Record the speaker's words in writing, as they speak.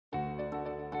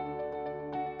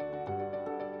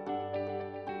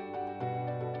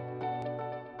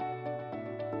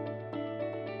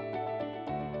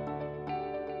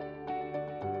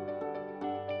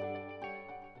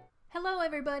Hello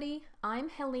everybody, I'm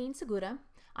Helene Segura.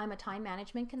 I'm a time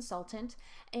management consultant,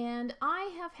 and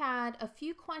I have had a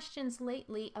few questions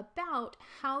lately about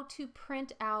how to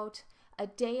print out a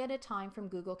day at a time from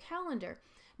Google Calendar.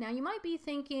 Now you might be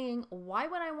thinking, why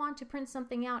would I want to print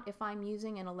something out if I'm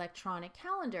using an electronic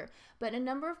calendar? But a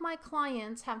number of my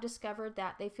clients have discovered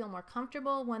that they feel more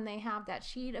comfortable when they have that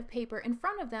sheet of paper in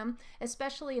front of them,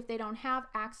 especially if they don't have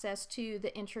access to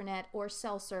the internet or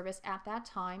cell service at that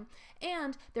time,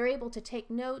 and they're able to take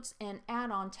notes and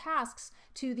add on tasks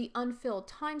to the unfilled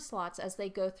time slots as they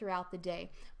go throughout the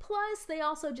day. Plus, they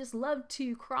also just love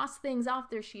to cross things off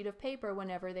their sheet of paper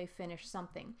whenever they finish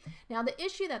something. Now, the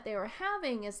issue that they were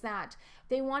having is that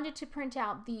they wanted to print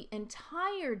out the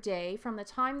entire day from the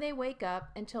time they wake up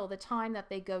until the time that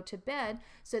they go to bed,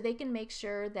 so they can make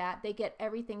sure that they get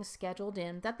everything scheduled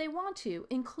in that they want to,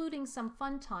 including some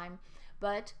fun time.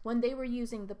 But when they were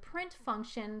using the print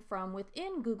function from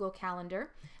within Google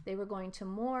Calendar, they were going to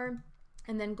more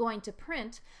and then going to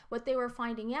print, what they were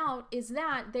finding out is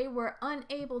that they were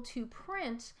unable to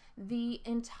print the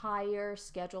entire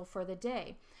schedule for the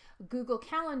day. Google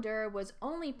Calendar was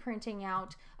only printing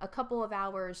out a couple of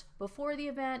hours before the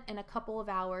event and a couple of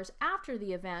hours after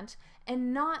the event,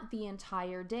 and not the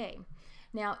entire day.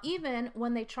 Now, even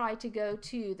when they tried to go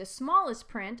to the smallest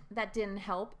print, that didn't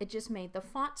help. It just made the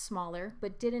font smaller,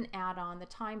 but didn't add on the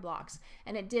time blocks.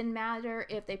 And it didn't matter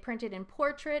if they printed in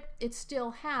portrait, it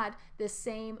still had the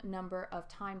same number of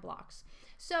time blocks.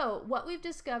 So what we've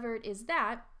discovered is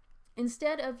that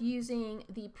instead of using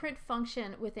the print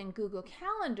function within Google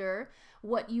Calendar,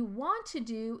 what you want to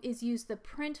do is use the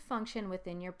print function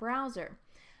within your browser.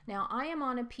 Now, I am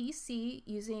on a PC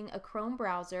using a Chrome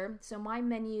browser, so my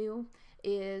menu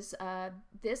is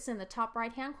this in the top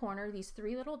right hand corner, these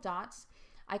three little dots.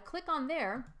 I click on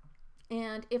there,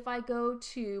 and if I go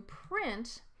to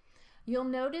print, you'll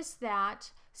notice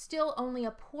that still only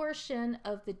a portion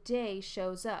of the day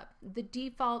shows up. The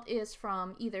default is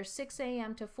from either 6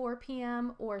 a.m. to 4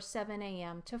 p.m. or 7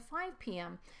 a.m. to 5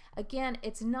 p.m. Again,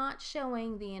 it's not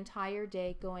showing the entire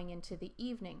day going into the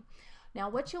evening. Now,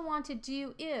 what you'll want to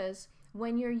do is,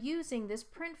 when you're using this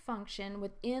print function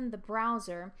within the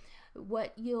browser,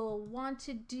 what you'll want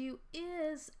to do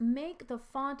is make the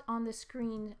font on the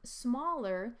screen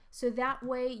smaller, so that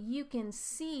way you can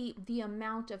see the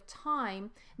amount of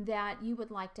time that you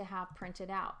would like to have printed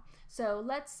out. So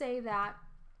let's say that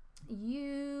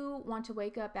you want to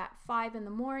wake up at 5 in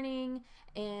the morning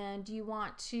and you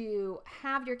want to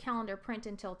have your calendar print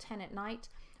until 10 at night.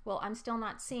 Well, I'm still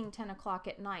not seeing 10 o'clock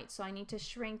at night, so I need to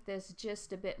shrink this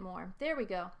just a bit more. There we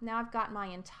go. Now I've got my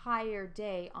entire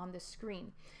day on the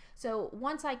screen. So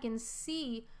once I can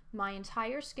see my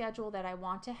entire schedule that I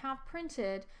want to have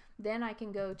printed, then I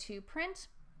can go to print,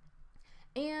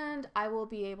 and I will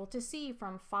be able to see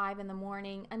from 5 in the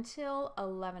morning until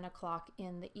 11 o'clock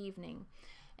in the evening.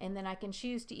 And then I can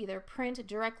choose to either print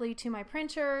directly to my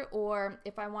printer, or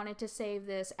if I wanted to save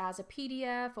this as a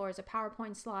PDF or as a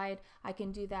PowerPoint slide, I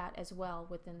can do that as well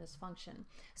within this function.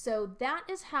 So that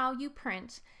is how you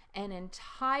print an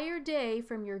entire day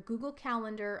from your Google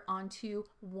Calendar onto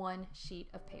one sheet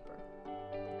of paper.